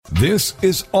This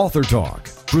is Author Talk,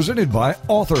 presented by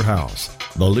Author House,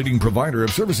 the leading provider of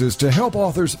services to help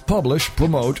authors publish,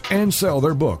 promote, and sell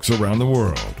their books around the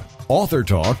world. Author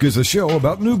Talk is a show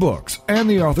about new books and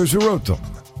the authors who wrote them.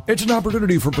 It's an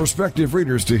opportunity for prospective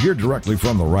readers to hear directly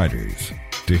from the writers,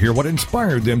 to hear what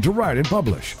inspired them to write and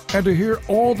publish, and to hear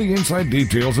all the inside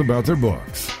details about their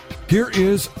books. Here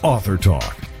is Author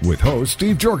Talk with host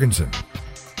Steve Jorgensen.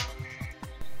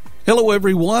 Hello,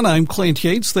 everyone. I'm Clint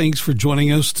Yates. Thanks for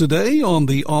joining us today on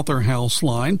the Author House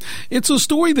line. It's a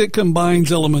story that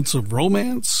combines elements of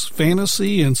romance,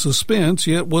 fantasy, and suspense,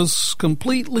 yet was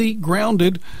completely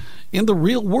grounded in the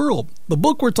real world. The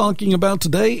book we're talking about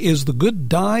today is The Good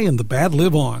Die and the Bad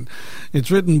Live On.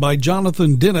 It's written by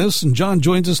Jonathan Dennis, and John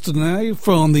joins us today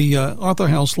from the Author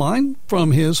House line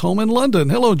from his home in London.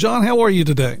 Hello, John. How are you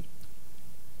today?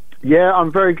 Yeah,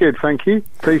 I'm very good, thank you.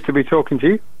 Pleased to be talking to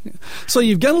you. So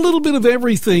you've got a little bit of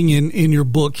everything in your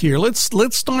book here. Let's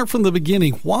start from the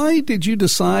beginning. Why did you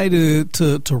decide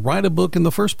to write a book in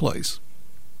the first place?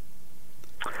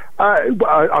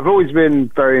 I've always been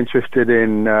very interested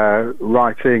in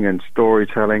writing and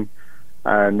storytelling,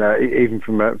 and even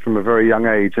from a very young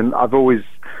age. And I've always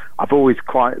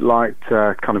quite liked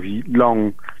kind of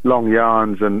long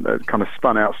yarns and kind of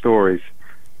spun out stories.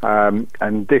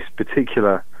 And this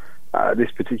particular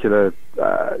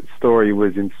story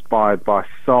was inspired by a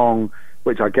song,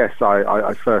 which I guess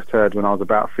I first heard when I was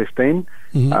about 15,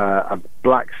 a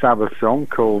Black Sabbath song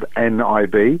called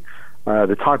N.I.B.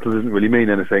 The title doesn't really mean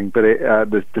anything, but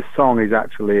the song is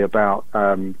actually about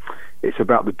it's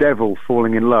about the devil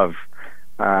falling in love,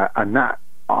 and that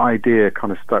idea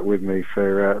kind of stuck with me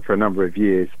for a number of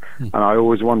years, and I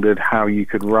always wondered how you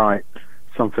could write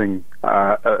something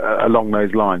along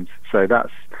those lines. So that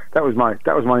was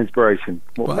my inspiration.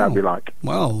 What would that be like?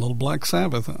 Wow, a little Black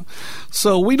Sabbath. Huh?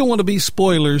 So we don't want to be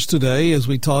spoilers today as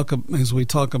we talk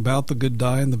about The Good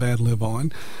Die and the Bad Live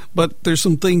On. But there's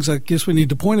some things I guess we need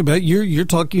to point about. You're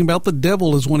talking about the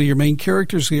devil as one of your main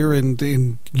characters here, and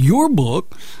in your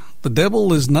book, the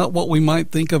devil is not what we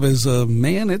might think of as a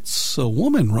man; it's a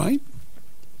woman, right?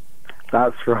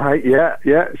 That's right.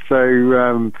 Yeah.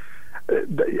 So.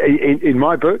 In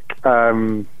my book,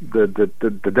 the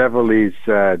devil is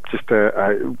just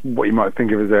what you might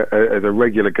think of as a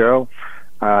regular girl,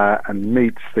 and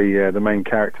meets the main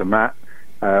character Matt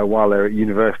while they're at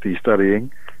university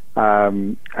studying,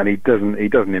 and he doesn't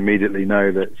immediately know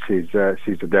that she's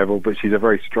the devil, but she's a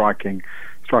very striking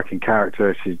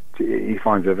character. He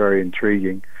finds her very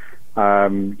intriguing,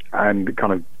 and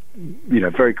kind of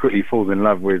very quickly falls in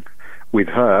love with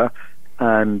her.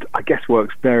 And I guess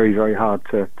works very, very hard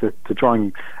to try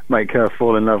and make her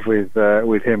fall in love with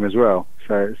him as well.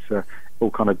 So it's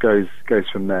all kind of goes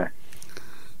from there.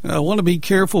 I want to be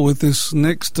careful with this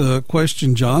next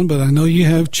question, John, but I know you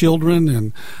have children,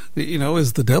 and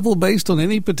is the devil based on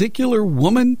any particular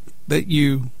woman that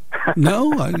you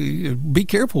know? Be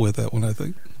careful with that one, I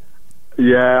think.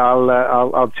 Yeah,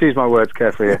 I'll choose my words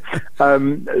carefully here.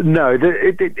 No,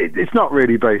 it's not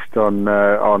really based on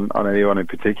anyone in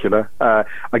particular.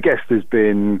 I guess there's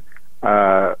been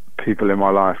people in my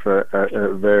life at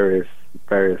various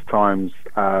times,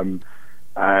 and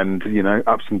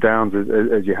ups and downs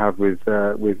as you have with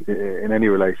in any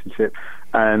relationship.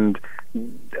 And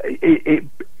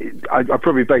I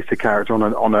probably based the character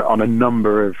on a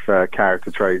number of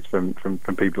character traits from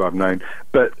people I've known.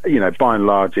 But by and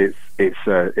large, it's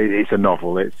a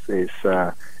novel. It is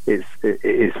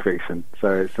fiction.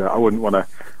 So I wouldn't want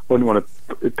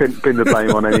to pin the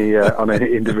blame on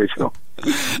any individual.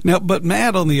 Now, but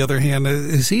Matt, on the other hand,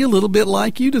 is he a little bit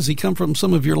like you? Does he come from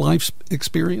some of your life's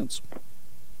experience?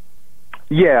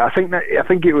 Yeah, I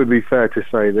think it would be fair to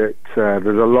say that there's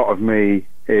a lot of me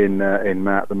in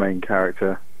Matt, the main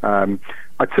character. I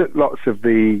took lots of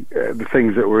the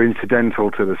things that were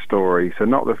incidental to the story, so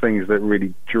not the things that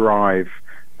really drive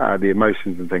the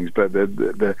emotions and things, but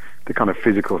the kind of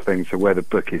physical things, so where the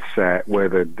book is set, where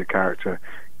the character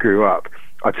grew up.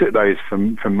 I took those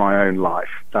from my own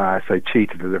life, so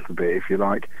cheated a little bit, if you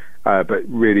like, but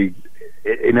really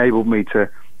it enabled me to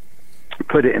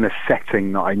put it in a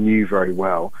setting that I knew very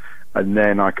well, and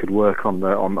then I could work on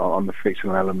the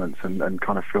fictional elements and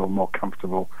kind of feel more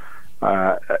comfortable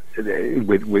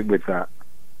with that.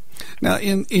 Now,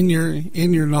 in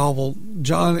your novel,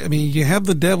 John, I mean, you have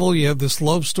the devil, you have this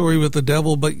love story with the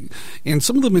devil, but in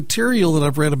some of the material that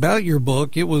I've read about your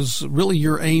book, it was really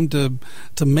your aim to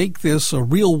make this a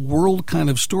real world kind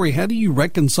of story. How do you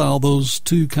reconcile those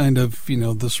two kind of,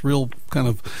 this real kind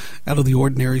of out of the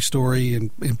ordinary story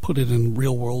and put it in a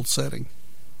real world setting?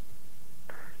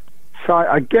 So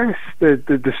I guess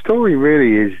the story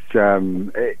really is for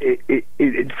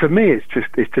me it's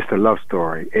just a love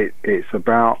story. It's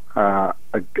about a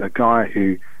guy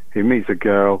who meets a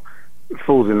girl,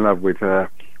 falls in love with her.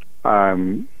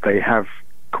 They have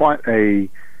quite a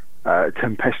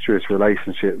tempestuous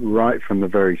relationship right from the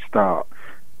very start,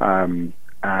 and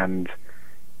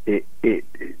it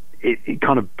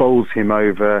kind of bowls him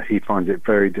over. He finds it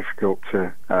very difficult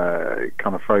to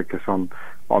kind of focus on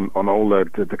all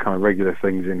the kind of regular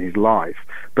things in his life,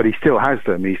 but he still has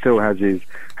them. He still has his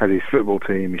football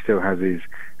team. He still has his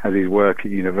work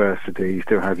at university. He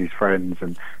still has his friends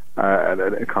and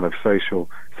a kind of social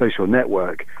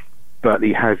network. But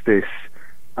he has this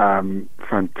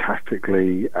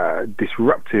fantastically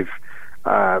disruptive,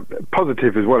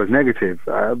 positive as well as negative,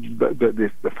 but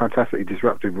this fantastically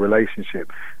disruptive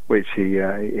relationship which he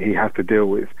has to deal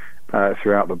with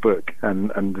throughout the book,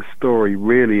 and the story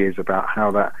really is about how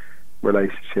that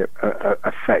relationship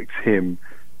affects him.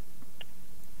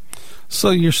 So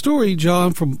your story,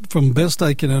 John, from best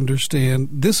I can understand,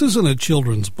 this isn't a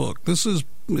children's book. This is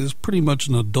pretty much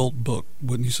an adult book,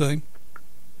 wouldn't you say?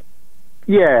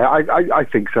 Yeah, I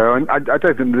think so, and I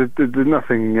don't think there's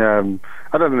nothing.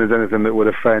 I don't think there's anything that would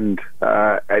offend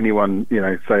anyone,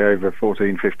 say over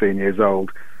 14, 15 years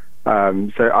old.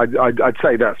 So I'd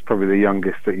say that's probably the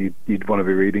youngest that you'd want to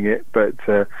be reading it, but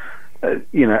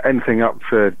anything up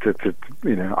to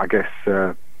I guess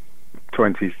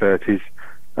 20s, 30s,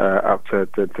 up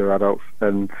to adults,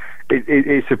 and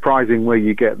it's surprising where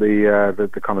you get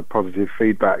the kind of positive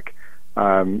feedback.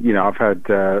 I've had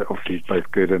obviously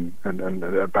both good and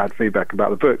bad feedback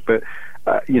about the book, but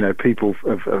people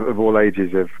of all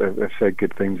ages have said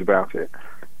good things about it.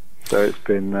 So it's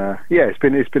been it's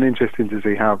been interesting to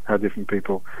see how different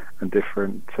people and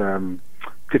different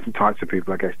types of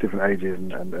people, I guess, different ages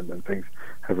and things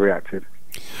have reacted.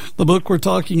 The book we're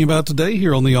talking about today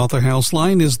here on the Author House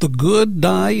line is The Good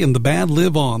Die and the Bad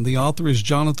Live On. The author is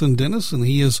Jonathan Dennis, and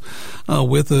he is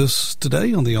with us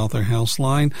today on the Author House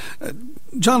line.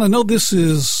 John, I know this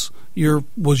was your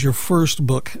first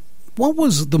book. What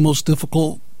was the most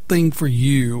difficult thing for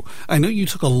you? I know you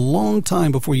took a long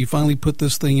time before you finally put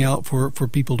this thing out for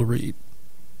people to read.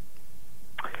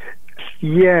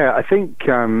 Yeah, I think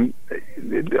I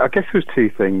guess there's two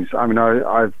things. I mean,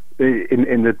 I've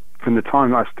from the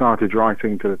time I started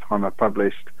writing to the time I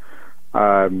published,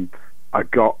 I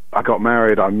got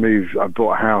married, I moved, I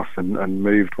bought a house and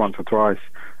moved once or twice,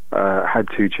 had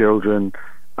two children,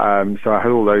 so I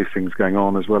had all those things going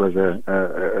on as well as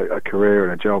a career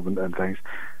and a job and things.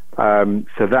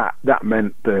 So that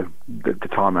meant the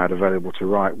time I had available to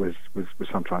write was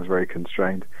sometimes very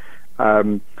constrained.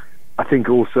 I think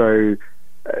also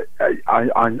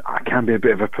I can be a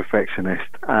bit of a perfectionist,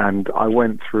 and I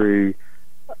went through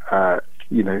kind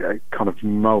of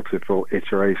multiple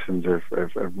iterations of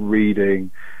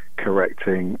reading,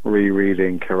 correcting,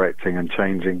 rereading, correcting, and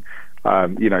changing.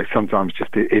 Sometimes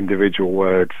just the individual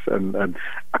words, and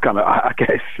I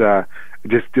guess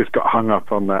just got hung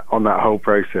up on that whole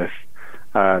process.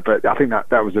 But I think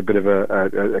that was a bit of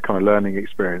a kind of learning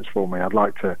experience for me. I'd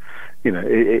like to,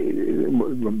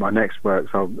 my next works,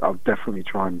 I'll definitely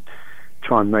try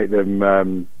and make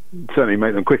them. Certainly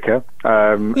make them quicker,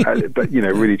 but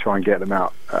really try and get them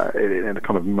out in a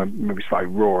kind of maybe slightly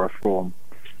rawer form.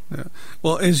 Yeah.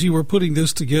 Well, as you were putting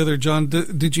this together, John,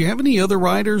 did you have any other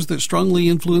writers that strongly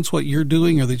influenced what you're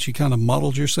doing, or that you kind of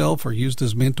modeled yourself or used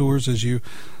as mentors as you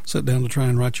sat down to try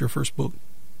and write your first book?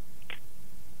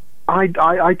 I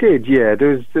did, yeah.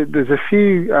 There's a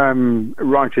few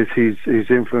writers whose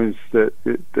influence that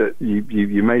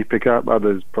you may pick up,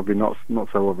 others probably not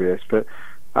so obvious, but.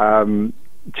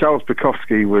 Charles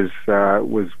Bukowski was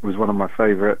one of my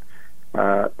favourite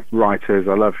writers.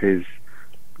 I love his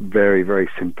very, very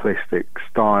simplistic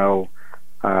style,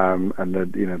 and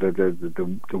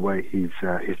the way his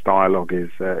dialogue is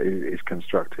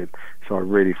constructed. So I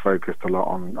really focused a lot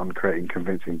on creating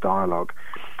convincing dialogue.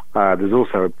 There's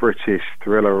also a British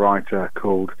thriller writer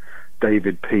called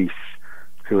David Peace,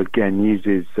 who again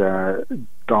uses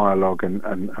dialogue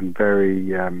and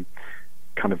very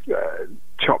kind of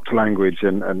chopped language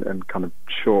and kind of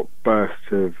short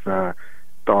bursts of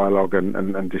dialogue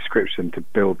and description to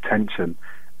build tension,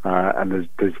 and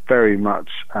there's very much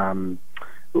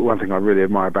one thing I really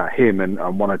admire about him and I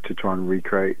wanted to try and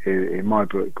recreate in my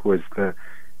book was the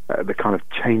kind of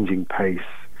changing pace.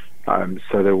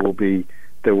 So there will be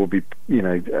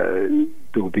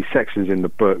sections in the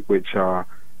book which are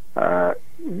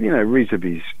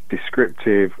reasonably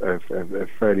descriptive of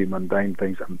fairly mundane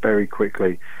things, and very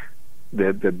quickly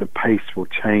the pace will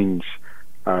change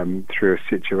through a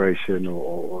situation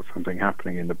or something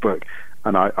happening in the book,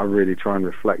 and I really try and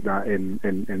reflect that in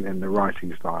the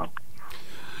writing style.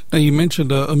 Now, you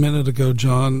mentioned a minute ago,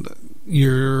 John,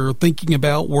 you're thinking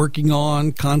about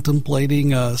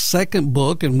contemplating a second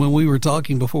book, and when we were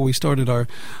talking before we started our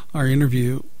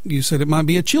interview, you said it might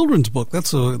be a children's book.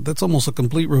 That's almost a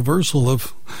complete reversal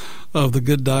of The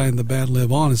Good Die and the Bad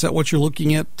Live On. Is that what you're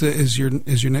looking at as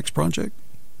your next project?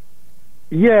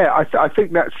 Yeah, I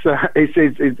think that's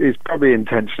it's probably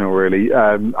intentional, really.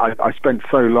 I spent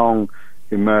so long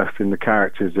immersed in the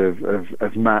characters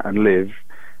of Matt and Liv.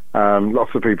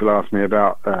 Lots of people ask me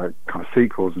about kind of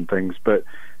sequels and things, but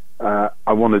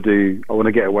I want to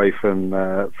get away from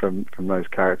those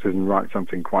characters and write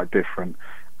something quite different.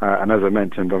 And as I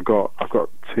mentioned, I've got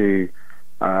two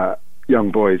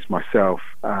young boys myself,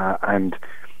 and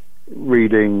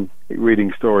reading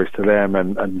stories to them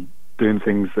and doing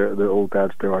things that all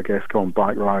dads do, I guess, go on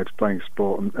bike rides, playing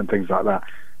sport and things like that.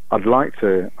 I'd like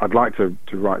to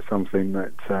write something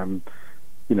that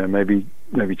maybe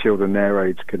children their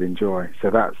age could enjoy. So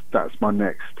that's my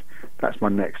next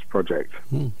project.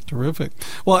 Terrific.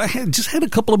 Well, I had a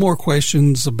couple of more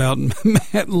questions about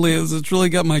Matt and Liz. It's really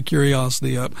got my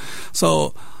curiosity up.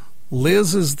 So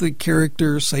Liz is the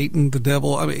character, Satan, the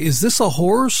devil. I mean, is this a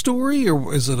horror story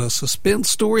or is it a suspense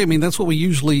story? I mean, that's what we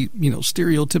usually,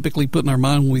 stereotypically put in our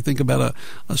mind when we think about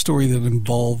a story that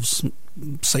involves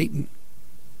Satan.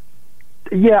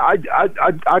 Yeah,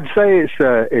 I'd say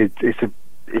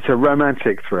it's a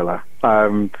romantic thriller.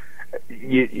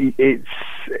 It's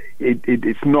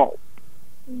not.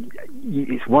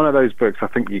 It's one of those books I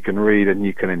think you can read and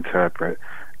you can interpret.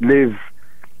 Liv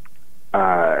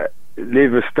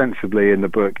ostensibly in the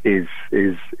book is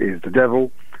the devil,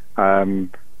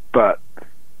 but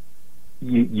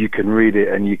you can read it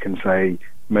and you can say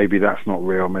maybe that's not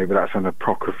real, maybe that's an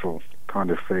apocryphal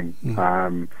kind of thing,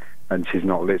 and she's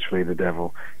not literally the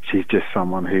devil. She's just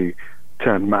someone who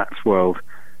turned Matt's world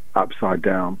upside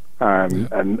down,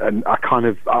 and I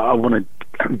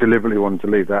deliberately wanted to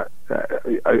leave that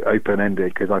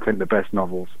open-ended, because I think the best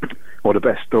novels or the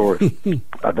best stories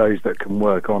are those that can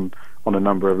work on a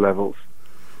number of levels.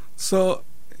 So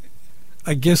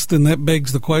I guess then that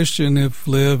begs the question, if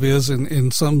Liv is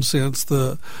in some sense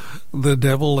the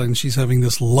devil and she's having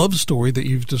this love story that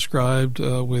you've described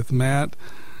with Matt,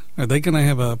 are they going to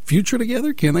have a future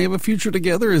together? Can they have a future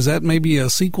together? Is that maybe a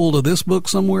sequel to this book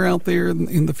somewhere out there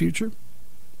in the future?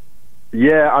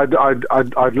 Yeah, I'd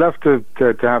love to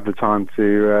have the time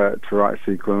to write a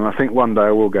sequel, and I think one day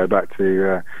I will go back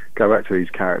to these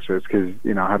characters, because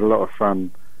I had a lot of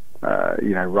fun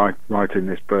writing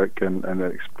this book and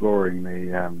exploring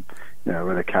the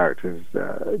where the characters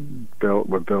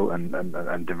were built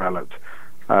and developed,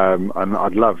 and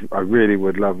I really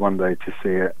would love one day to see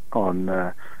it on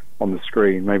the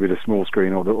screen, maybe the small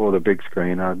screen or the big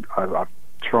screen. I've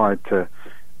tried to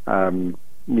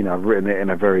I've written it in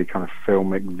a very kind of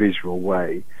filmic, visual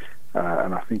way,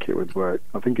 and I think it would work.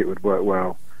 I think it would work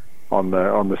well on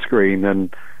the screen,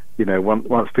 and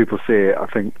once people see it, I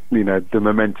think the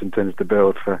momentum tends to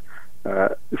build for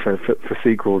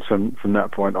sequels from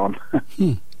that point on.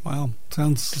 Wow,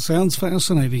 sounds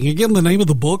fascinating. Again, the name of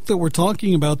the book that we're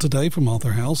talking about today from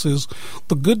Author House is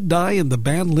The Good Die and the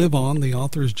Bad Live On. The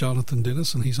author is Jonathan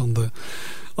Dennis, and he's on the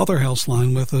Author House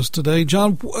line with us today.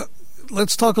 John,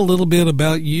 let's talk a little bit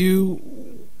about you.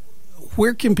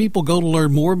 Where can people go to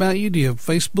learn more about you? Do you have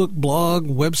a Facebook, blog,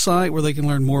 website where they can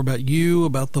learn more about you,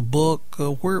 about the book?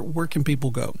 Where can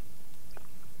people go?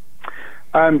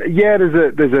 There's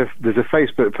a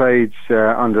Facebook page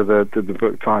under the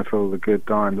book title, The Good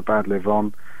Die and the Bad Live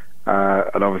On,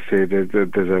 and obviously there's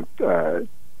a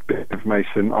bit of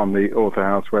information on the Author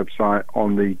House website,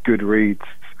 on the Goodreads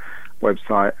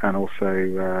website, and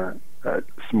also a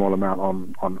small amount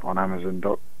on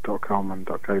Amazon.com and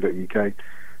 .co.uk.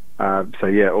 All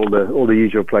the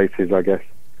usual places, I guess.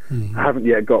 Mm-hmm. I haven't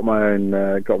yet got my own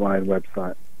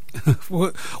website.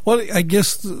 Well, I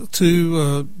guess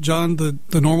to John, the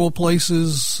normal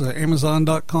places,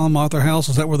 Amazon.com, Author House,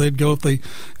 is that where they'd go if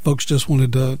folks just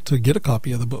wanted to get a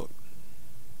copy of the book?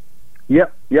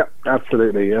 Yep,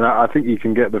 absolutely. And I think you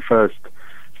can get the first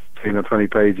 15 or 20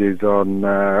 pages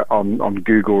on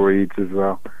Google Reads as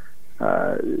well.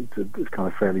 It's kind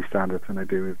of fairly standard than they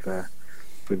do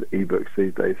with ebooks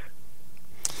these days.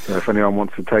 So if anyone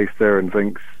wants a taster and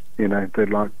thinks they'd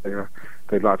like to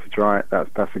try it,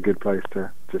 that's a good place to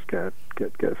just get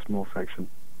a small section.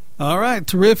 All right,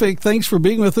 terrific. Thanks for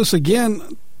being with us again.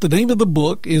 The name of the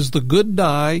book is The Good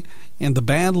Die and the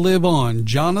Bad Live On.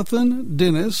 Jonathan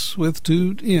Dennis with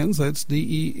 2 N's. That's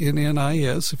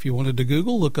Dennis. If you wanted to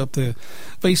Google, look up the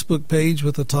Facebook page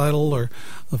with the title, or,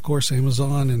 of course,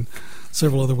 Amazon and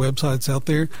several other websites out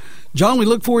there. John, we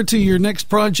look forward to your next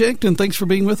project, and thanks for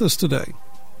being with us today.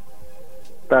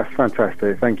 That's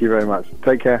fantastic. Thank you very much.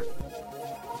 Take care.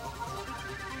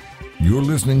 You're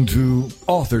listening to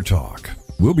Author Talk.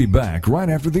 We'll be back right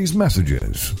after these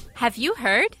messages. Have you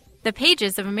heard? The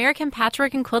pages of American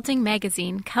Patchwork and Quilting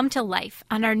magazine come to life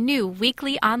on our new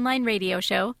weekly online radio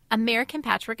show, American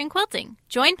Patchwork and Quilting.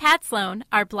 Join Pat Sloan,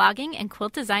 our blogging and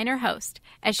quilt designer host,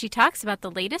 as she talks about the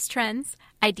latest trends,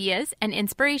 ideas, and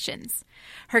inspirations.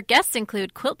 Her guests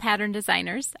include quilt pattern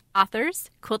designers, authors,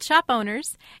 quilt shop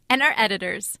owners, and our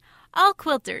editors, all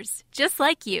quilters, just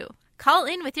like you. Call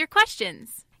in with your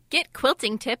questions. Get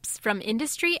quilting tips from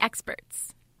industry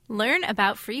experts. Learn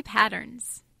about free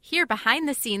patterns. Hear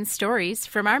behind-the-scenes stories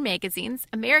from our magazines,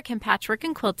 American Patchwork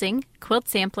and Quilting, Quilt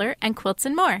Sampler, and Quilts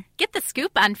and More. Get the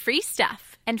scoop on free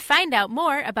stuff and find out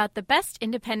more about the best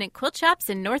independent quilt shops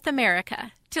in North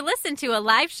America. To listen to a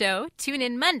live show, tune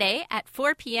in Monday at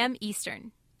 4 p.m.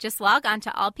 Eastern. Just log on to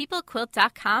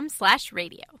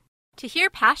allpeoplequilt.com/radio. To hear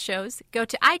past shows, go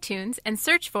to iTunes and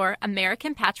search for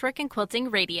American Patchwork and Quilting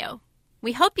Radio.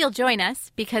 We hope you'll join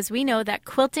us because we know that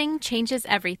quilting changes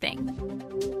everything.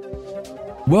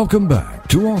 Welcome back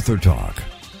to Author Talk,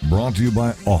 brought to you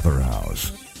by Author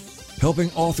House, helping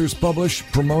authors publish,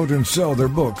 promote, and sell their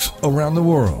books around the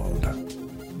world.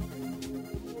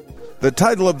 The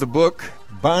title of the book,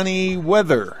 Bonnie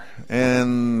Weather,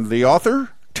 and the author,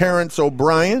 Terence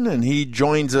O'Brien, and he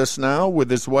joins us now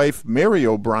with his wife, Mary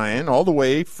O'Brien, all the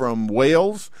way from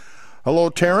Wales.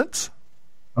 Hello, Terence.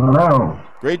 Hello.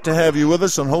 Great to have you with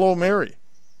us, and hello, Mary.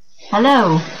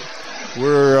 Hello.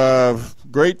 We're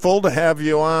grateful to have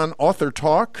you on Author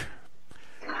Talk.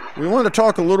 We want to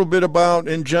talk a little bit about,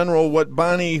 in general, what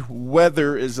Bonnie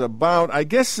Weather is about. I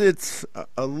guess it's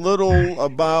a little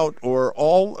about, or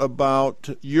all about,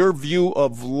 your view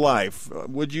of life.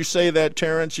 Would you say that,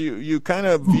 Terence? You kind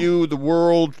of view the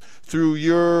world through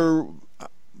your,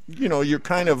 you're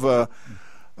kind of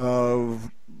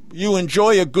you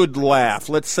enjoy a good laugh.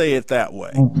 Let's say it that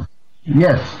way.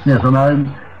 Yes, and I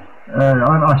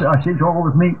seem to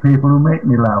always meet people who make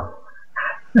me laugh.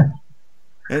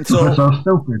 And so, they're so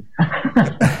stupid.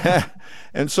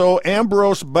 And so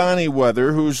Ambrose Bonnie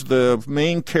Weather, who's the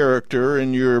main character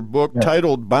in your book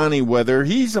titled Bonnie Weather,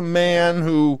 he's a man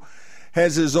who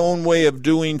has his own way of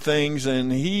doing things,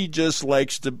 and he just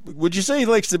likes to, would you say he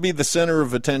likes to be the center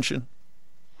of attention?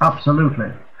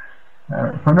 Absolutely.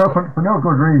 For no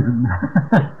good reason.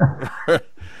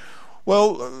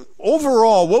 Well,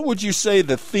 overall, what would you say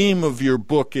the theme of your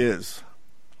book is?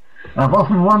 I've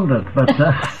often wondered, but it's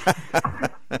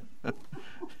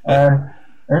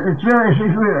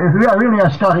really I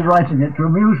started writing it to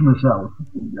amuse myself.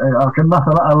 I can laugh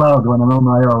aloud when I'm on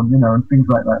my own, and things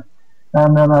like that.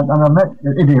 And I've met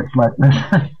idiots like this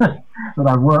that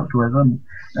I've worked with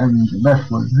and left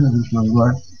with,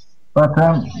 obviously. But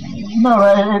no,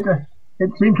 it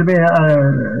seemed to be a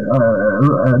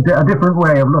different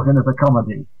way of looking at a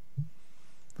comedy,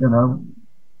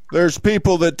 There's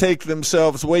people that take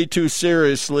themselves way too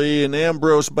seriously, and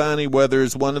Ambrose Bonnie Weather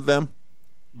is one of them?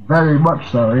 Very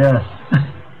much so, yes.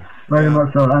 Very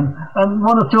much so. And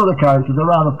one or two of the characters are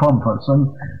rather pompous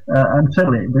and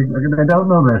silly. They don't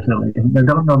know they're silly. They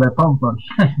don't know they're pompous.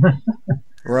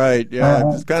 Right,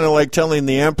 yeah. It's kind of like telling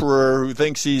the emperor who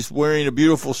thinks he's wearing a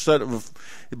beautiful set of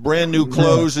brand new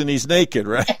clothes and he's naked,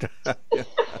 right?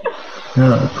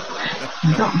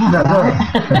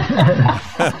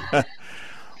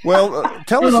 Well,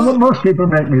 tell us. Most people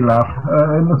make me laugh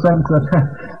in the sense that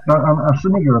I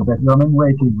snigger a bit. I'm in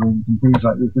waiting rooms and things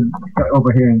like this, and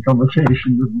overhearing conversations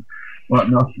and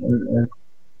whatnot.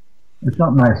 It's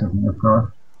not nice of me, of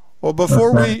course. Well,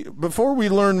 before we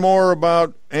learn more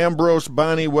about Ambrose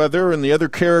Bonnie Weather and the other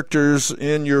characters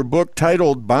in your book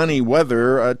titled Bonnie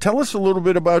Weather, tell us a little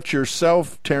bit about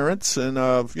yourself, Terence, and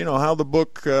how the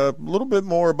book, a little bit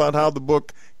more about how the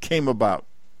book came about.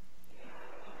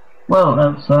 Well,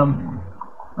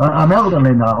 I'm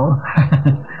elderly now,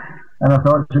 and I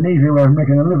thought it's an easy way of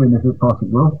making a living, if it's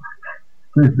possible,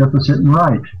 is just to sit and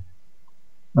write.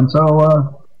 And so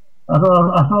I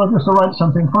thought I'd just write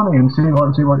something funny and see how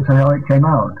it came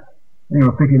out.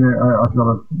 Picking I've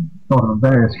thought of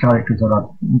various characters that I've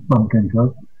bumped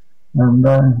into, and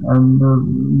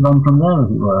run from there,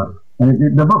 as it were.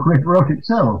 And the book wrote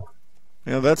itself.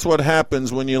 Yeah, that's what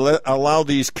happens when you allow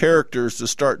these characters to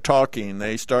start talking.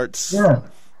 They start. Yes,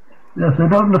 they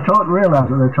don't realize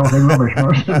that they're talking rubbish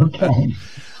most of the time.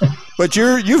 But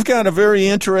you've got a very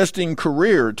interesting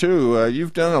career, too.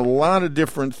 You've done a lot of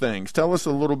different things. Tell us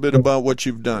a little bit about what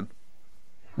you've done.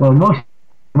 Well, most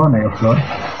money, of course.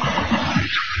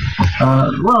 I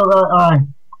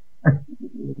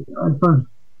suppose.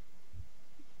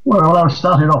 Well, I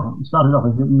started off as I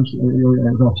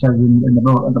said in the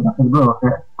book, at the back of the book.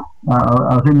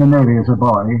 I was in the Navy as a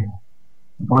boy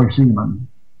seaman,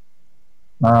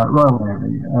 Royal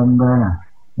Navy,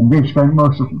 and did spend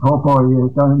most of the 4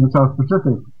 years down in the South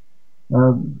Pacific,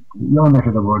 your neck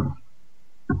of the woods,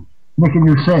 making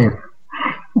you safe.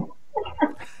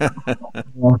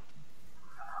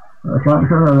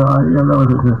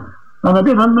 And I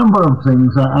did a number of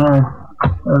things.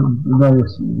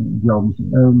 Various jobs.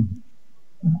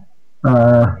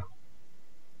 Have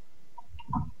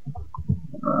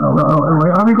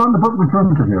you got the book in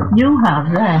front of you? You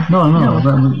have, there. No.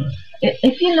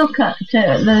 If you look at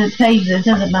the page that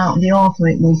says about the author,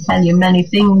 it will tell you many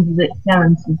things that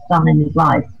Terence has done in his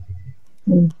life.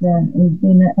 He's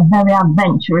been a very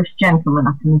adventurous gentleman,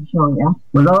 I can assure you.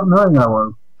 Without knowing I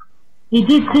was. He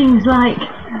did things like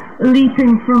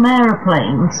leaping from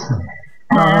aeroplanes.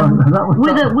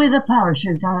 With a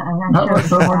parachute, that was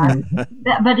for money.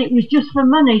 But it was just for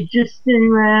money, just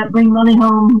to bring money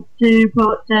home to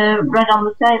put bread on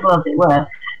the table, as it were.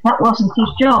 That wasn't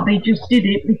his job. He just did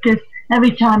it because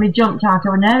every time he jumped out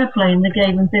of an aeroplane, they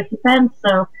gave him 50 pence.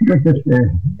 So was it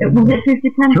 50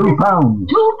 pence? £2. £2.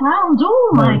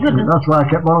 Oh my goodness! That's why I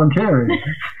kept volunteering.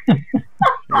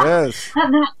 Yes.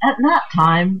 At that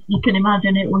time, you can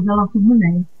imagine it was a lot of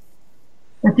money.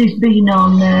 But he's been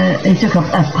on. He took a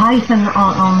Python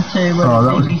onto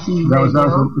BBC that was a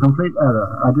complete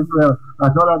error. I didn't realize. I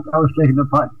thought I was taking to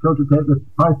take the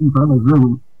Python from a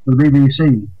zoo to the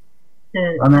BBC.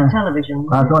 Television.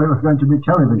 I thought it was going to be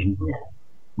television. Yeah.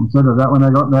 Instead of that, when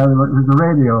I got there, it was the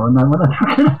radio. And then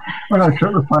when I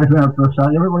took the Python out for a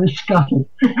side, everybody scattered.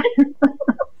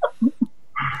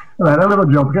 I had a little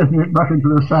job getting it back into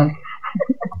the sack.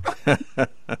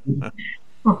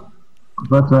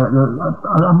 But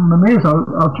I'm amazed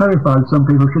how terrified some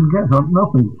people can get from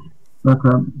nothing. But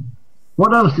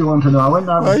what else do you want to know? I went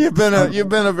down. Well, you've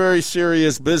been a very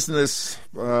serious business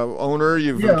owner.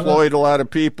 You've employed a lot of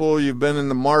people. You've been in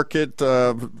the market,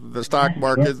 the stock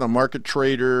market, the market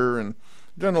trader, and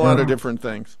done a lot of different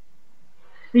things.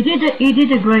 He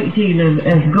did a great deal of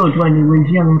good when he was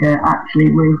younger,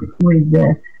 actually, with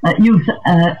youth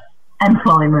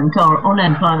employment or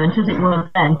unemployment, as it was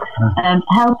then,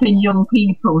 helping young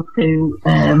people to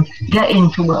get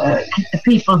into work,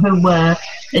 people who were,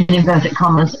 in inverted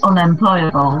commas,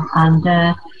 unemployable, and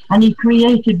he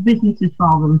created businesses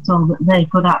for them so that they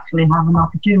could actually have an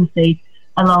opportunity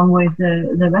along with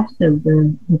the rest of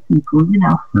the people, you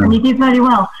know. Yeah. And he did very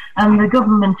well, and the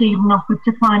government even offered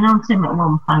to finance him at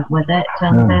one point with it,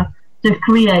 and to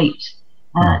create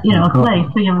a place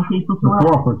for young people to work.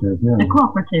 The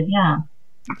cooperative, yeah.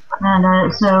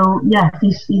 And so, yes,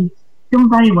 he's done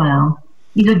very well.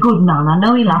 He's a good man. I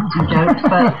know he laughs and jokes,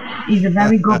 but he's a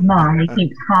very good man. He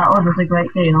keeps quiet others a great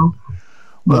deal.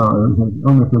 Well,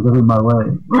 only to get in my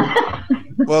way.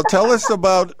 Well, tell us a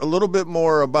little bit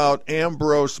more about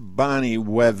Ambrose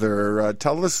Bonnyweather.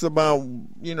 Tell us about,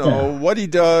 what he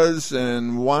does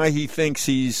and why he thinks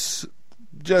he's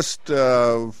just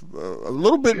a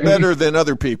little bit better than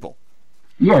other people.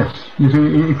 Yes, you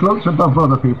see, he floats above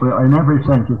other people in every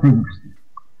sense he thinks.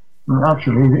 Well,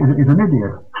 actually, he's an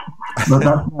idiot. But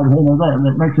that's not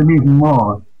that makes him even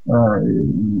more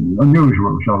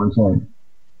unusual, shall we say.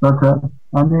 But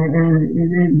he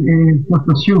just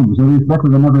assumes that he's better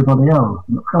than everybody else.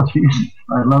 And of course, he's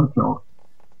I love so.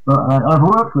 But I've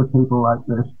worked with people like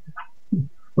this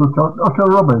who talk utter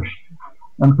rubbish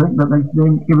and think that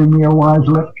they're giving me a wise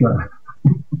lecture.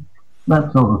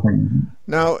 That sort of thing.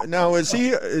 Now, is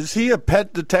he a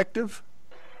pet detective?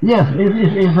 Yes,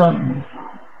 he's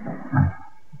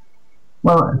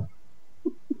well,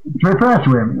 to refer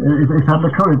to him, he's had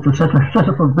the courage to set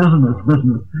up a business,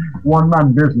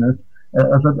 one-man business,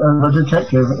 as a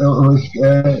detective who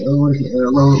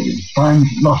will find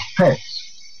lost pets,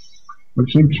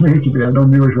 which seems to me to be an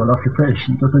unusual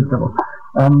occupation to think of.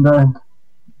 And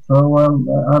so I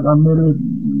merely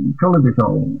coloured it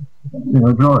all,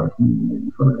 draw it.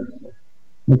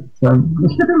 It's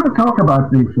difficult to talk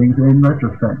about these things in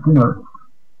retrospect,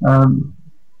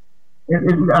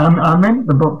 I meant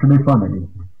the book to be funny.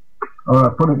 Or I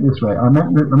put it this way, I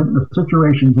meant the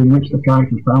situations in which the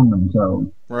characters found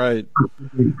themselves. Right.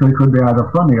 Could be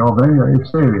either funny or very, very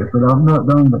serious, but I've not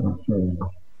done that serious.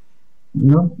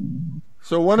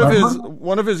 So one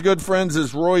of his good friends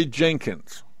is Roy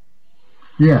Jenkins.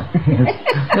 Yeah.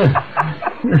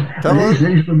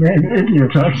 He's the main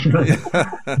idiot, actually.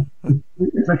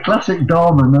 It's a classic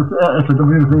doorman at the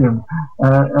museum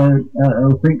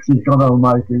who thinks he's God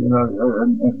Almighty,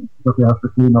 and because he has to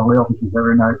clean all the offices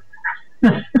every night.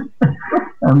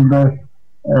 and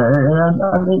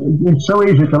it's so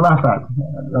easy to laugh at.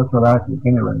 That's what I think,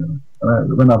 anyway.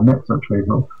 When I've met such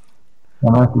people,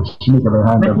 and I have to sneak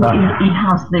behind their back. He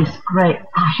has this great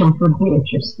passion for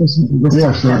Beatrice, doesn't he?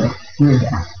 Yes,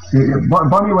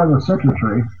 Bonnie Weather's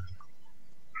secretary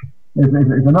is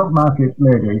an upmarket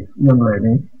lady, young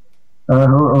lady,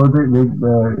 who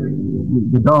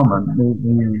the doorman,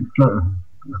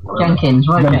 Jenkins,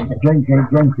 right?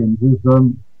 Jenkins is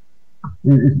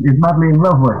madly in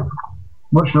love with,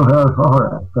 much to her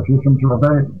horror, because she's come to a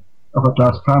very upper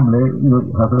class family,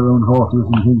 has her own horses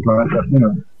and things like that,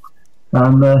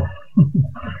 and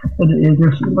he's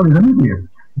an idiot.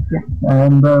 Yeah.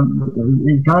 And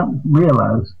he can't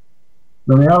realise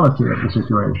the reality of the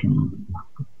situation.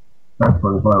 That's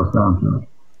what it boils down to.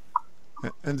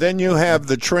 And then you have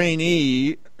the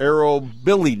trainee, Errol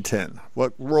Billington.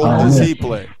 What role does he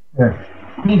play? Yes.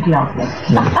 He's lovely.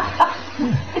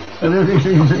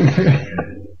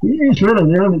 He's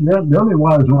really the only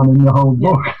wise one in the whole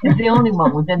book. He's the only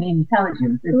one with any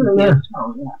intelligence. Yeah.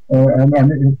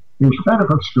 And he's fed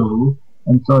up at school,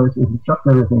 and so he's chucked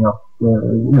everything up.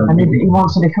 And he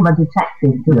wants to become a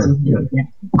detective, doesn't he? Yeah.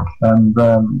 And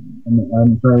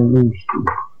so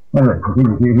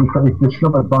he's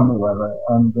discovered Bonnie Weather,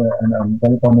 and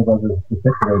then Bonnie Weather's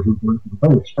detective agent, which is a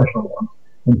very special one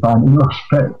in finding lost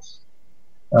pets.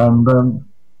 And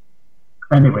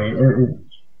anyway,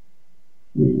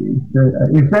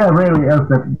 it's there really as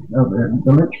the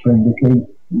linchpin between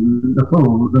the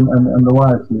fools and the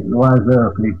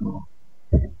wiser people.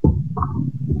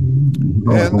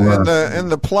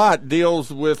 And the plot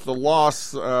deals with the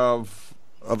loss of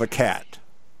a cat.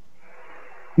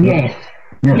 Yes.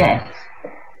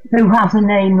 Who has a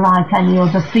name like any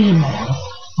other female,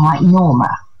 like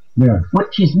Norma. Yes.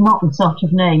 Which is not the sort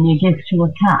of name you give to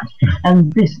a cat.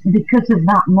 And because of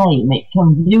that name, it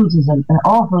confuses an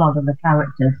awful lot of the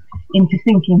characters into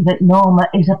thinking that Norma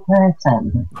is a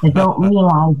person. They don't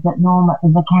realise that Norma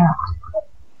is a cat.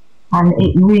 And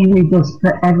it really does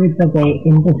put everybody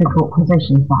in difficult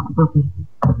positions, doesn't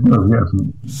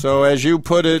it? So as you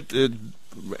put it, it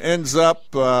ends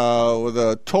up with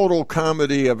a total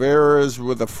comedy of errors,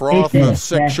 with a froth of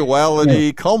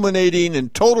sexuality, culminating in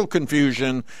total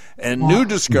confusion and new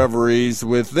discoveries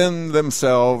within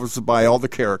themselves by all the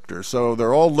characters. So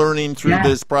they're all learning through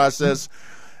this process,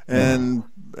 and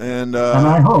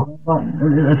I hope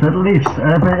it's at least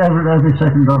every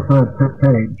second or third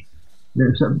page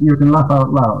you can laugh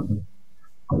out loud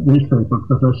at these people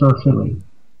because they're so silly,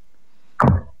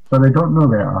 but they don't know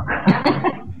they are.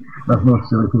 As most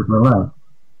silly people are like.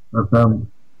 But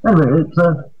anyway,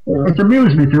 it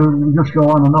amused me to just go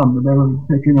on and on. But they were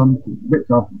picking on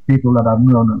bits of people that I've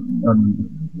known and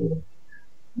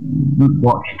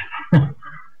watched.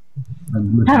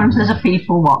 Terence is a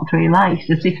people watcher. He likes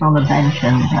to sit on a bench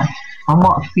and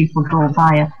watch people go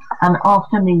by. And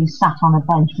often he sat on a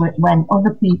bench when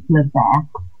other people are there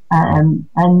and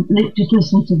just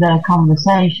listen to their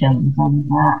conversations.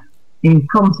 And he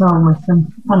comes home with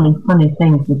some funny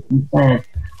things that he said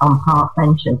on park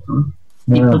benches and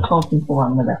people talking to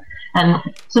one another. And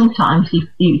sometimes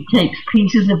he takes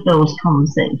pieces of those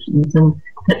conversations and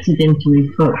puts it into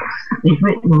his books. He's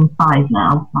written 5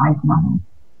 now.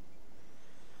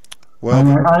 Well,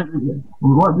 the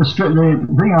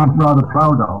thing I'm rather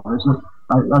proud of is that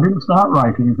I didn't start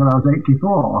writing until I was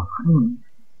 84.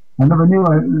 I never knew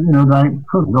that I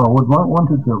could or would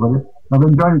wanted to, but I've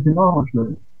enjoyed it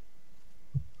enormously.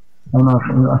 And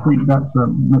I think that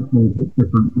makes me a bit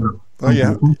different. Well,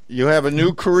 yeah, you have a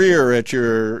new career at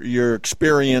your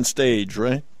experienced age,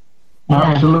 right?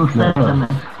 Absolutely.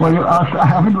 Well,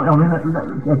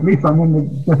 at least I'm in the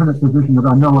definite position that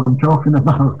I know what I'm talking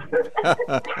about.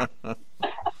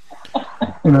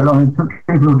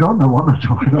 People who don't know what they're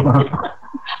talking about.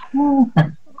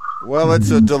 Well, it's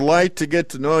a delight to get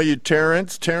to know you,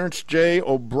 Terence J.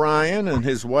 O'Brien, and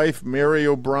his wife, Mary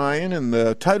O'Brien. And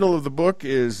the title of the book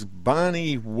is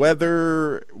Bonnie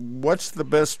Weather. What's the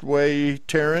best way,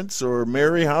 Terence or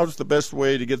Mary, how's the best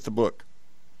way to get the book?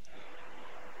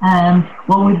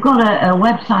 Well, we've got a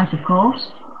website, of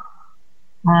course.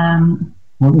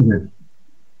 What is it?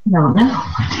 No.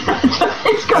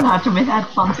 It's gone out of my head,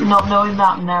 fancy not knowing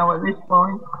that now at this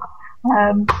point.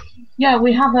 Yeah,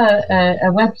 we have a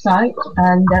website,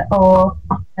 and or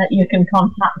you can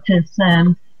contact us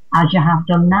as you have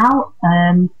done now,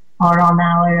 or on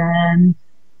our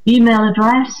email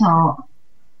address, or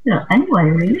anyway,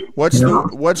 really. What's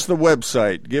the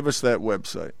website? Give us that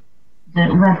website. The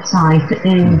website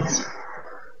is,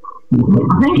 I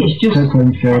think it's just,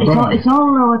 it's all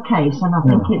lowercase, and I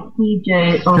think it's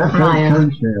TJ O'Brien.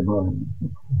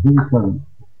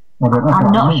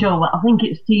 I'm not sure, but I think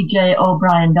it's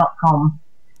tjobrien.com.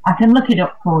 I can look it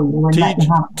up for you and let you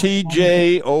have it.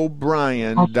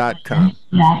 tjobrien.com.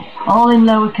 Yeah, all in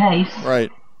lowercase.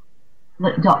 Right.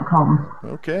 .com.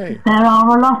 Okay. There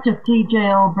are a lot of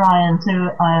TJ O'Briens who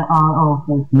are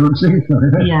authors.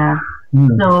 Yeah.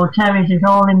 So Terry's is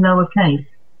all in lowercase.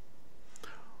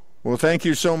 Well, thank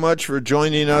you so much for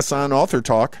joining us on Author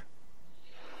Talk.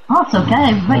 Oh, it's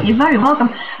okay. You're very welcome.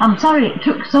 I'm sorry it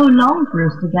took so long for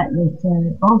us to get this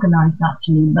organised,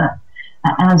 actually, but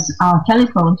as our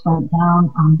telephones went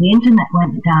down and the internet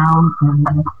went down,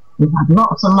 and we've had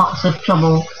lots and lots of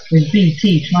trouble with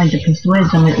BT trying to persuade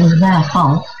them it was their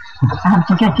fault and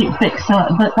to get it fixed.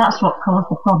 But that's what caused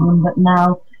the problem. But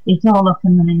now it's all up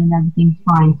and running and everything's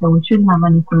fine, so we shouldn't have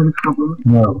any further problems.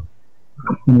 No.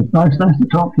 It's nice to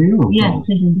talk to you. Yes,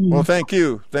 it is indeed. Well, thank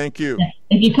you. Thank you. Yeah.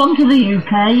 If you come to the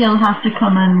UK, you'll have to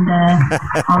come and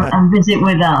and visit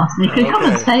with us. You can come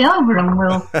and stay over and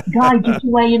we'll guide you to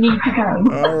where you need to go.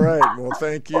 All right. Well,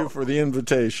 thank you for the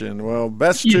invitation. Well,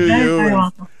 best to you.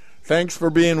 And thanks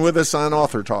for being with us on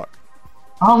Author Talk.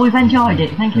 Oh, we've enjoyed it.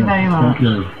 Thank you very much. Thank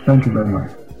you. Thank you very much.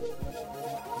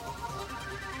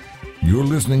 You're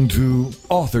listening to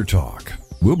Author Talk.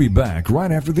 We'll be back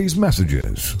right after these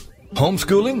messages.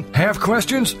 Homeschooling? Have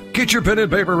questions? Get your pen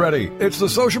and paper ready. It's the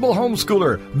sociable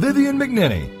homeschooler, Vivian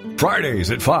McNinney.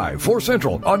 Fridays at 5, 4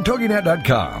 Central on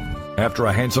TogiNet.com. After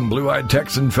a handsome blue-eyed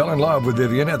Texan fell in love with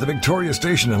Vivian at the Victoria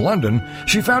Station in London,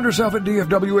 she found herself at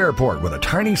DFW Airport with a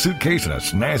tiny suitcase and a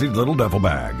snazzy little duffel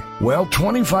bag. Well,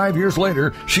 25 years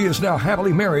later, she is now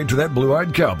happily married to that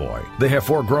blue-eyed cowboy. They have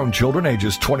 4 grown children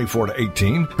ages 24 to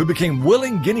 18 who became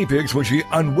willing guinea pigs when she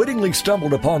unwittingly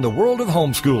stumbled upon the world of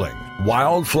homeschooling.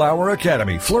 Wildflower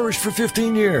Academy flourished for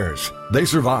 15 years. They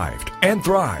survived and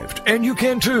thrived, and you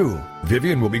can too.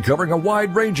 Vivian will be covering a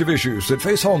wide range of issues that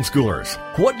face homeschoolers.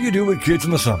 What do you do with kids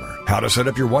in the summer? How to set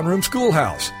up your one-room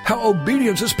schoolhouse? How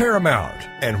obedience is paramount?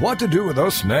 And what to do with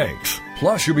those snakes?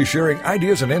 Plus, you'll be sharing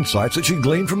ideas and insights that she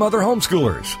gleaned from other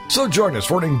homeschoolers. So join us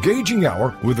for an engaging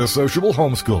hour with the sociable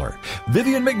homeschooler,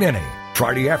 Vivian McNinney.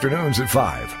 Friday afternoons at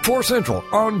 5, 4 Central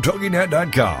on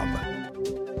TogiNet.com.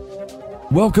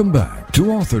 Welcome back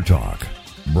to Author Talk,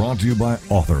 brought to you by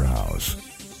Author House,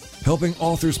 helping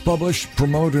authors publish,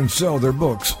 promote, and sell their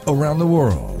books around the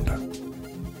world.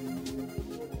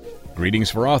 Greetings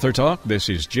for Author Talk. This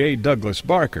is J. Douglas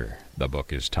Barker. The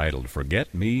book is titled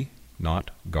Forget Me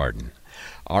Not Garden.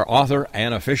 Our author,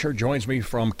 Anna Fisher, joins me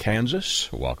from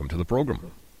Kansas. Welcome to the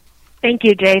program. Thank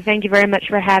you, Jay. Thank you very much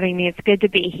for having me. It's good to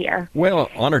be here. Well,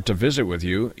 honored to visit with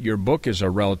you. Your book is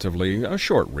a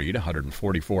short read,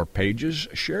 144 pages.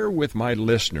 Share with my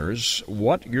listeners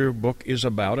what your book is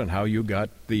about and how you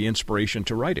got the inspiration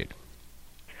to write it.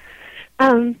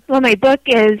 Well, my book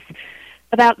is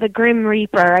about the Grim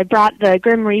Reaper. I brought the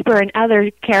Grim Reaper and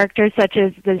other characters, such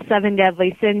as the 7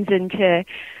 Deadly Sins, into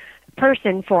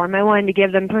person form. I wanted to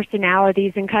give them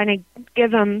personalities and kind of give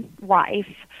them life.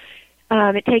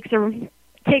 It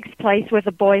takes place with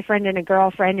a boyfriend and a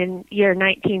girlfriend in year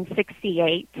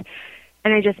 1968,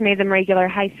 and I just made them regular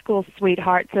high school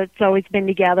sweethearts. So it's always been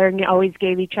together and always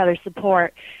gave each other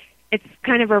support. It's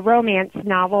kind of a romance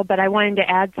novel, but I wanted to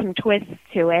add some twists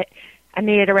to it. I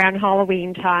made it around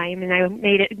Halloween time, and I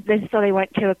made it this so they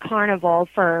went to a carnival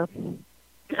for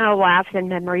laughs and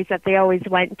memories that they always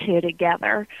went to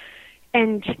together.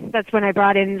 And that's when I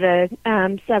brought in the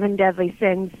 7 Deadly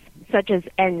Sins, such as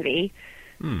envy.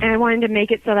 And I wanted to make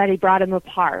it so that he brought him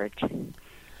apart.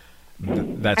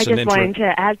 I just wanted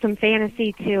to add some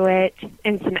fantasy to it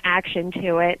and some action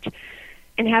to it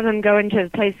and have them go into a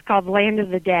place called Land of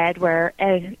the Dead where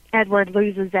Edward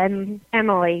loses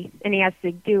Emily, and he has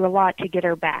to do a lot to get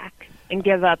her back and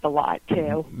give up a lot,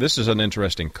 too. This is an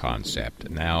interesting concept.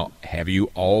 Now, have you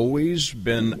always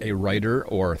been a writer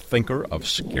or thinker of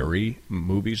scary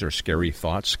movies or scary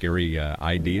thoughts, scary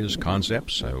ideas,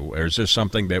 concepts? Or is this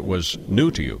something that was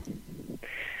new to you?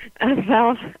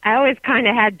 Well, I always kind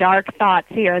of had dark thoughts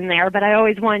here and there, but I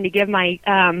always wanted to give my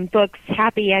books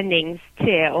happy endings,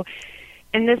 too.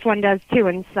 And this one does, too,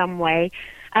 in some way.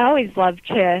 I always loved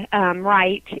to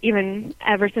write, even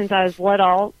ever since I was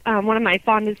little. One of my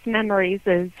fondest memories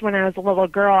is when I was a little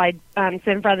girl, I'd sit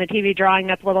in front of the TV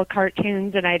drawing up little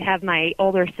cartoons, and I'd have my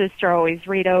older sister always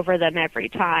read over them every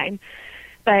time.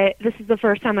 But this is the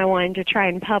first time I wanted to try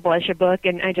and publish a book,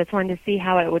 and I just wanted to see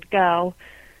how it would go.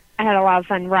 I had a lot of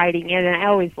fun writing it, and I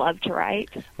always love to write.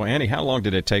 Well, Annie, how long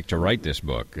did it take to write this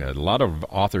book? A lot of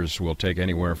authors will take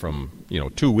anywhere from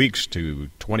 2 weeks to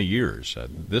 20 years.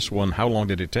 This one, how long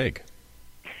did it take?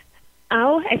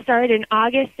 Oh, I started in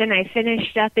August, and I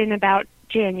finished up in about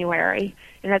January.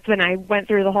 And that's when I went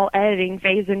through the whole editing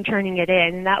phase and turning it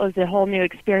in. And that was a whole new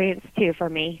experience, too, for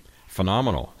me.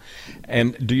 Phenomenal.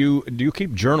 And do you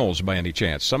keep journals by any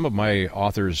chance? Some of my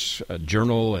authors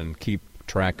journal and keep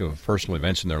track of personal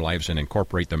events in their lives and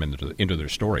incorporate them into their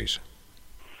stories.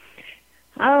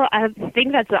 Oh, I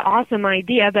think that's an awesome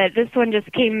idea, but this one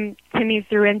just came to me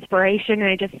through inspiration, and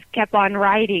I just kept on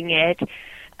writing it.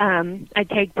 I'd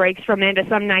take breaks from it.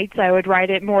 Some nights I would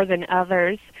write it more than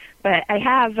others. But I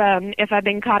have, if I've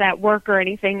been caught at work or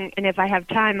anything, and if I have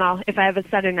time, if I have a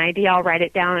sudden idea, I'll write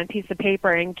it down on a piece of paper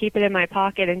and keep it in my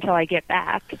pocket until I get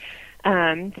back,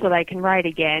 so that I can write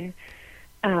again.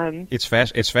 It's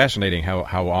fascinating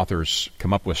how authors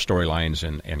come up with storylines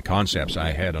and concepts.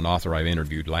 I had an author I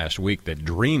interviewed last week that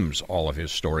dreams all of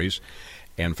his stories,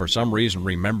 and for some reason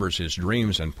remembers his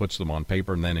dreams and puts them on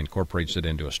paper and then incorporates it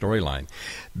into a storyline.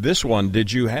 This one,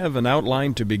 did you have an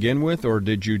outline to begin with, or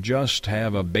did you just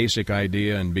have a basic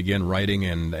idea and begin writing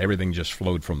and everything just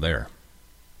flowed from there?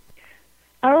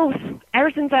 Oh,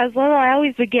 ever since I was little, I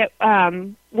always would get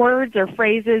words or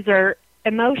phrases or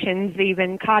emotions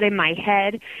even caught in my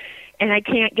head, and I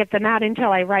can't get them out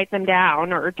until I write them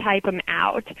down or type them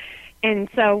out. And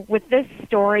so with this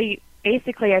story,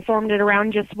 basically, I formed it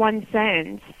around just one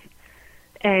sentence.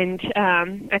 And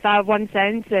I thought of one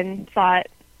sentence and thought,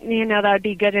 that would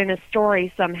be good in a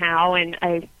story somehow. And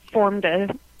I formed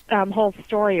a whole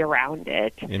story around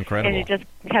it. Incredible. And it just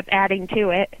kept adding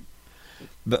to it.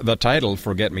 The title,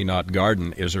 Forget-Me-Not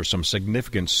Garden, is there some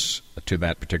significance to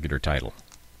that particular title?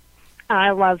 I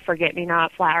love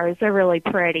Forget-Me-Not flowers. They're really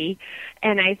pretty.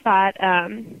 And I thought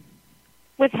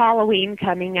with Halloween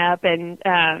coming up and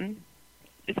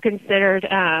it's considered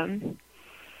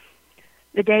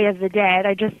the Day of the Dead,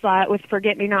 I just thought with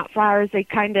Forget-Me-Not flowers, they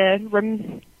kind of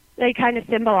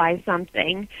symbolize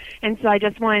something, and so I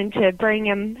just wanted to bring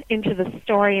them into the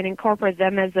story and incorporate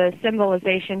them as a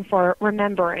symbolization for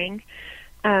remembering.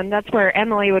 That's where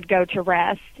Emily would go to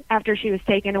rest after she was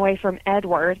taken away from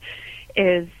Edward,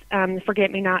 is the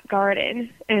Forget-Me-Not garden,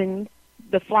 and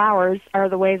the flowers are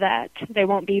the way that they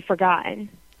won't be forgotten.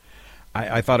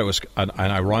 I thought it was an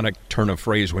ironic turn of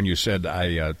phrase when you said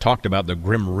I talked about the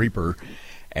Grim Reaper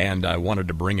and I wanted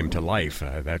to bring him to life.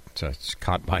 That's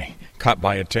caught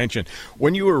my attention.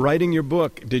 When you were writing your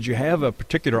book, did you have a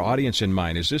particular audience in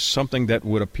mind? Is this something that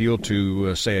would appeal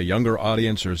to, say, a younger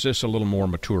audience, or is this a little more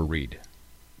mature read?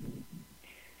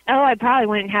 Oh, I probably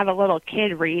wouldn't have a little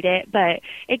kid read it, but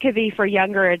it could be for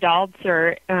younger adults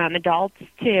or adults,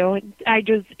 too. I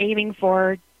was aiming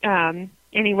for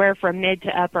anywhere from mid to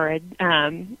upper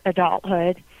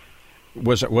adulthood.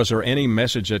 Was there any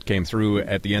message that came through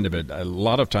at the end of it? A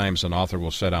lot of times an author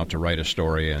will set out to write a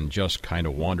story and just kind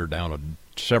of wander down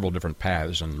several different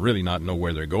paths and really not know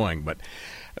where they're going. But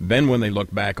then when they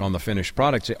look back on the finished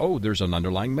product, say, oh, there's an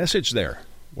underlying message there.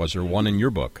 Was there one in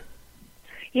your book?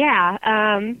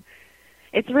 Yeah,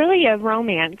 it's really a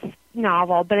romance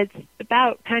novel, but it's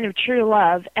about kind of true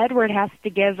love. Edward has to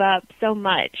give up so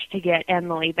much to get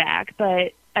Emily back,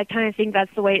 but I kind of think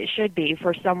that's the way it should be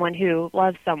for someone who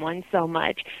loves someone so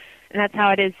much. And that's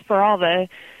how it is for all the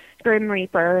Grim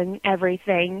Reaper and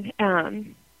everything.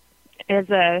 As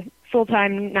a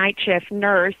full-time night shift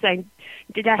nurse,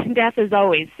 death is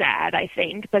always sad, I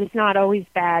think, but it's not always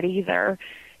bad either.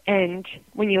 And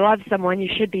when you love someone, you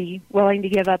should be willing to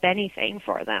give up anything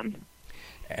for them.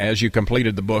 As you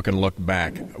completed the book and looked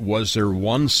back, was there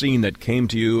one scene that came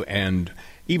to you, and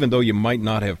even though you might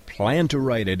not have planned to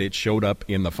write it, it showed up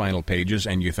in the final pages,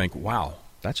 and you think, wow,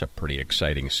 that's a pretty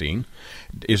exciting scene?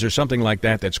 Is there something like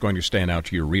that that's going to stand out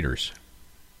to your readers?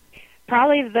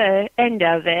 Probably the end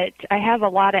of it. I have a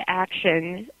lot of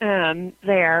action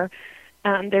there.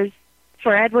 There's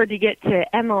for Edward to get to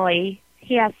Emily,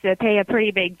 he has to pay a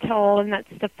pretty big toll, and that's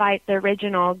to fight the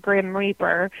original Grim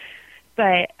Reaper.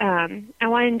 But I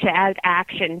wanted to add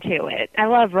action to it. I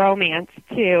love romance,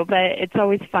 too, but it's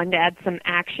always fun to add some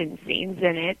action scenes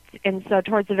in it. And so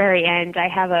towards the very end, I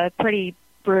have a pretty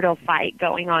brutal fight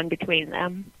going on between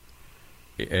them.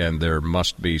 And there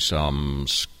must be some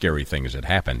scary things that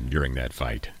happen during that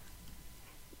fight.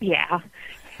 Yeah,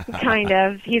 kind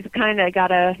of. He's kind of got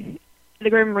the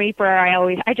Grim Reaper,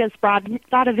 I just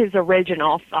thought of his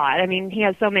original thought. I mean, he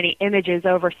has so many images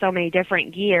over so many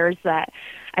different gears that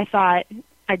I thought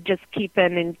I'd just keep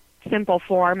him in simple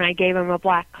form. I gave him a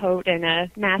black coat and a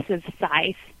massive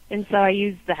scythe, and so I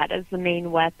used that as the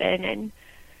main weapon. And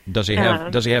Does he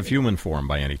have human form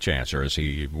by any chance, or is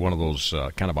he one of those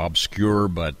kind of obscure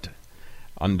but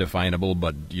undefinable,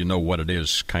 but you know what it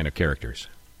is kind of characters?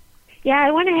 Yeah,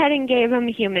 I went ahead and gave him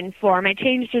human form. I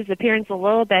changed his appearance a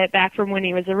little bit back from when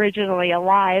he was originally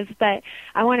alive, but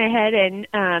I went ahead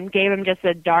and gave him just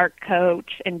a dark coat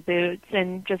and boots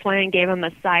and just went and gave him a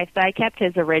scythe, but I kept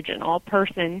his original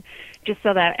person just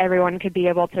so that everyone could be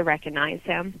able to recognize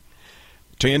him.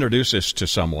 To introduce this to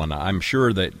someone, I'm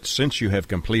sure that since you have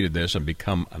completed this and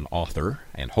become an author,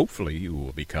 and hopefully you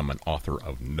will become an author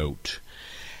of note,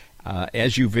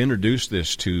 as you've introduced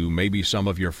this to maybe some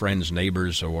of your friends,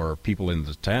 neighbors, or people in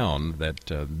the town,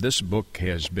 that this book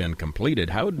has been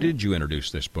completed, how did you introduce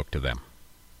this book to them?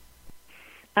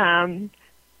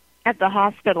 At the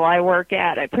hospital I work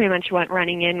at, I pretty much went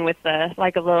running in with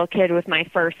like a little kid with my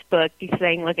first book,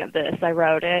 saying, "Look at this, I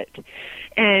wrote it."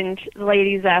 And the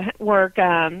ladies at work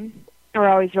are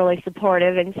always really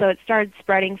supportive, and so it started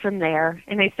spreading from there.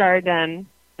 And I started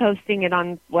posting it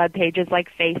on web pages like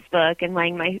Facebook and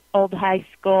letting my old high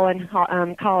school and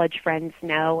college friends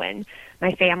know, and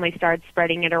my family started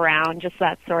spreading it around, just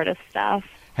that sort of stuff.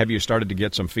 Have you started to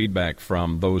get some feedback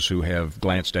from those who have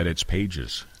glanced at its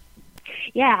pages?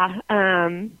 Yeah,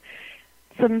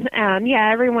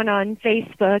 everyone on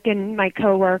Facebook and my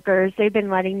coworkers, they've been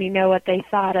letting me know what they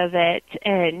thought of it,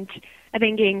 and I've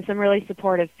been getting some really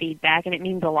supportive feedback, and it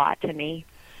means a lot to me.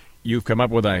 You've come up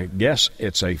with, I guess,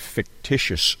 it's a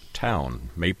fictitious town,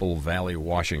 Maple Valley,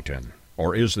 Washington.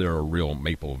 Or is there a real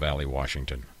Maple Valley,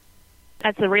 Washington?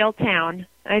 That's a real town.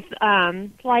 I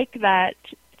like that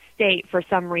state for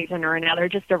some reason or another,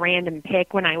 just a random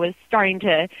pick when I was starting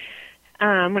to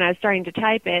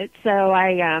type it. So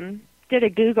I did a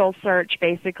Google search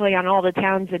basically on all the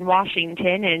towns in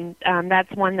Washington, and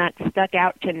that's one that stuck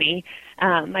out to me.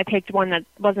 I picked one that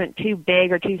wasn't too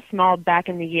big or too small back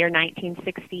in the year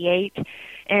 1968,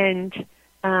 and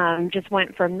just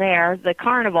went from there. The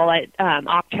carnival at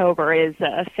October is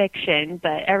a fiction,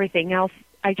 but everything else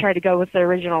I try to go with the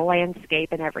original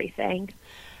landscape and everything.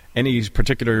 Any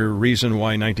particular reason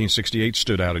why 1968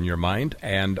 stood out in your mind?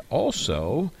 And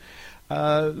also,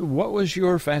 what was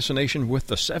your fascination with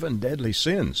the Seven Deadly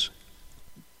Sins?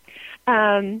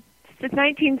 Since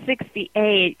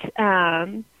 1968,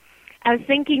 I was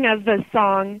thinking of the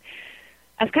song.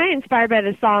 I was kind of inspired by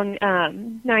the song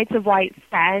Nights of White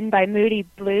Satin by Moody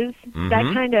Blues.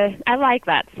 Mm-hmm. I like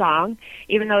that song,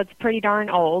 even though it's pretty darn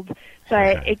old.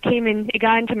 But it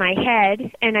got into my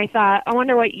head, and I thought, I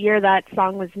wonder what year that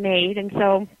song was made. And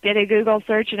so did a Google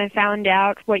search, and I found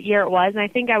out what year it was. And I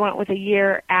think I went with a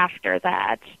year after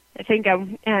that. I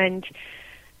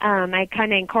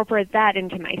kind of incorporated that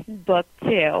into my book,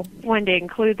 too. Wanted to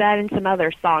include that in some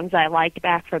other songs I liked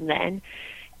back from then.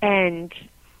 And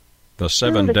the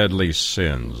Seven Deadly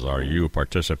Sins, are you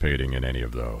participating in any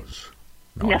of those?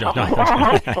 No,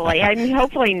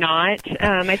 hopefully not.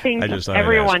 I think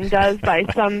everyone does by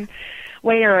some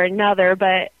way or another,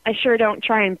 but I sure don't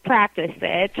try and practice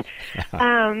it.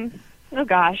 Oh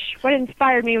gosh, what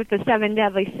inspired me with the Seven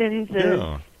Deadly Sins is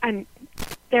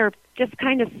they're just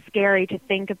kind of scary to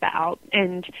think about,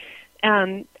 and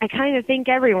I kind of think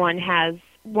everyone has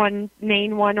one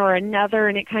main one or another,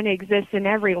 and it kind of exists in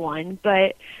everyone.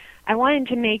 But I wanted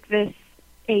to make this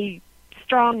a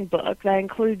strong book that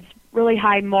includes really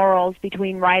high morals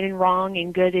between right and wrong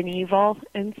and good and evil.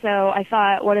 And so I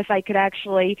thought, what if I could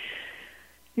actually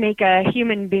make a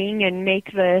human being and make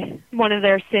one of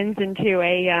their sins into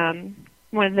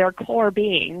one of their core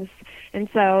beings. And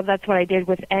so that's what I did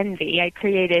with Envy. I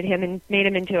created him and made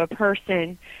him into a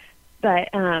person, but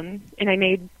and I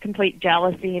made complete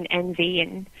jealousy and envy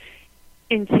and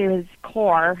into his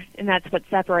core, and that's what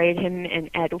separated him and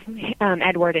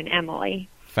Edward and Emily.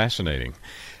 Fascinating.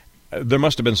 There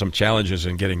must have been some challenges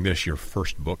in getting your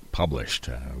first book published.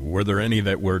 Were there any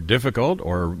that were difficult,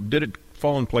 or did it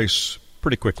fall in place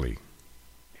pretty quickly?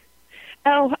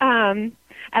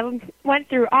 I went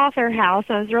through Author House.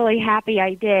 I was really happy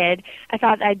I did. I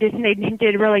thought they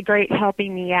did really great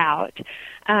helping me out.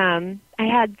 I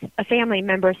had a family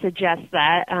member suggest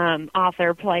that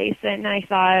Author Place, and I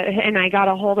got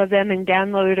a hold of them and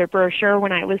downloaded a brochure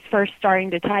when I was first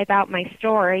starting to type out my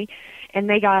story. And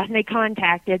they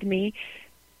contacted me,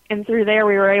 and through there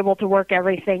we were able to work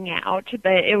everything out.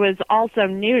 But it was also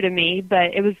new to me,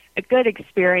 but it was a good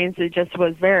experience. It just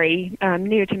was very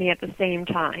new to me at the same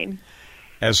time.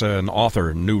 As an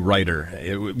author, new writer,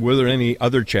 were there any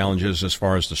other challenges as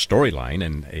far as the storyline?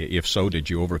 And if so, did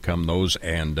you overcome those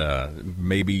and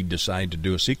maybe decide to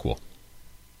do a sequel?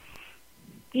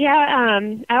 Yeah,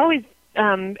 I always...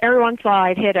 every once in a while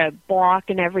I'd hit a block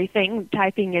and everything,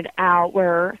 typing it out,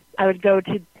 where I would go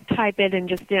to type it and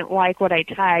just didn't like what I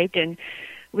typed and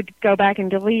would go back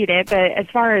and delete it. But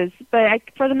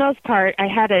for the most part, I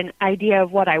had an idea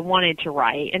of what I wanted to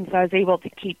write, and so I was able to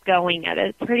keep going at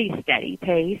a pretty steady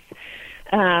pace.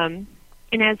 And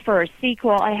as for a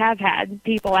sequel, I have had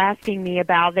people asking me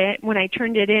about it. When I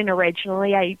turned it in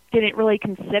originally, I didn't really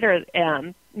consider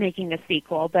making a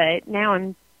sequel, but now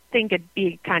I think it'd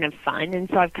be kind of fun, and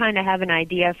so I've kind of have an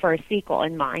idea for a sequel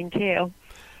in mind, too.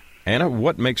 Anna,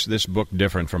 what makes this book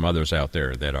different from others out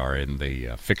there that are in the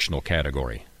fictional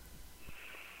category?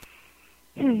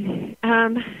 There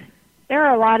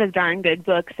are a lot of darn good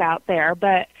books out there,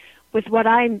 but with what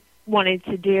I wanted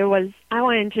to do was I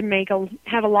wanted to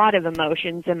have a lot of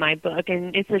emotions in my book,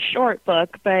 and it's a short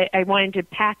book, but I wanted to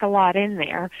pack a lot in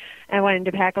there. I wanted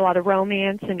to pack a lot of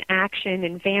romance and action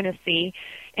and fantasy,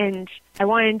 and I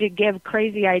wanted to give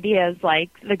crazy ideas like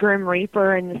the Grim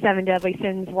Reaper and the Seven Deadly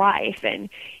Sins life. And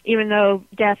even though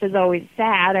death is always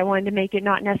sad, I wanted to make it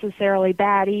not necessarily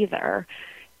bad either.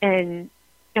 And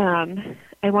I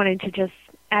wanted to just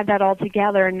add that all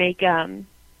together and make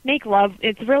love.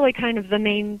 It's really kind of the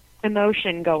main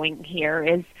emotion going here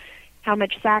is how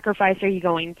much sacrifice are you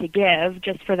going to give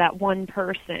just for that one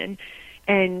person.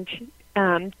 And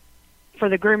for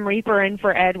the Grim Reaper and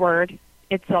for Edward,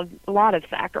 it's a lot of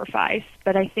sacrifice,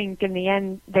 but I think in the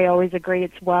end they always agree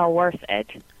it's well worth it.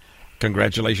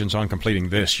 Congratulations on completing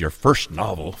this, your first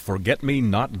novel, Forget Me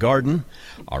Not Garden.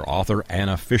 Our author,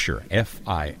 Anna Fischer,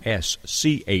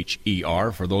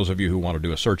 Fischer, for those of you who want to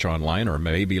do a search online or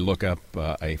maybe look up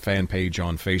a fan page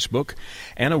on Facebook.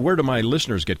 Anna, where do my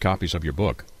listeners get copies of your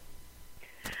book?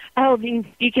 Oh,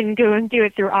 you can go and do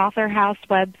it through Author House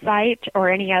website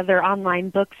or any other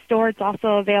online bookstore. It's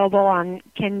also available on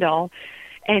Kindle.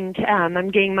 And I'm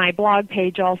getting my blog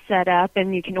page all set up,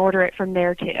 and you can order it from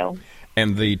there, too.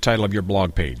 And the title of your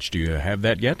blog page, do you have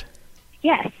that yet?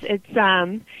 Yes, it's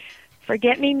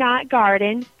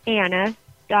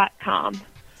forgetmenotgardenanna.com.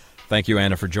 Thank you,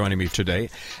 Anna, for joining me today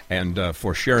and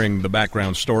for sharing the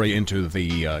background story into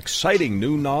the exciting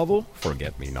new novel,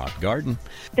 Forget Me Not Garden.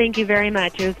 Thank you very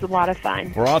much. It was a lot of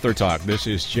fun. For Author Talk, this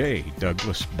is J.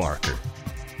 Douglas Barker.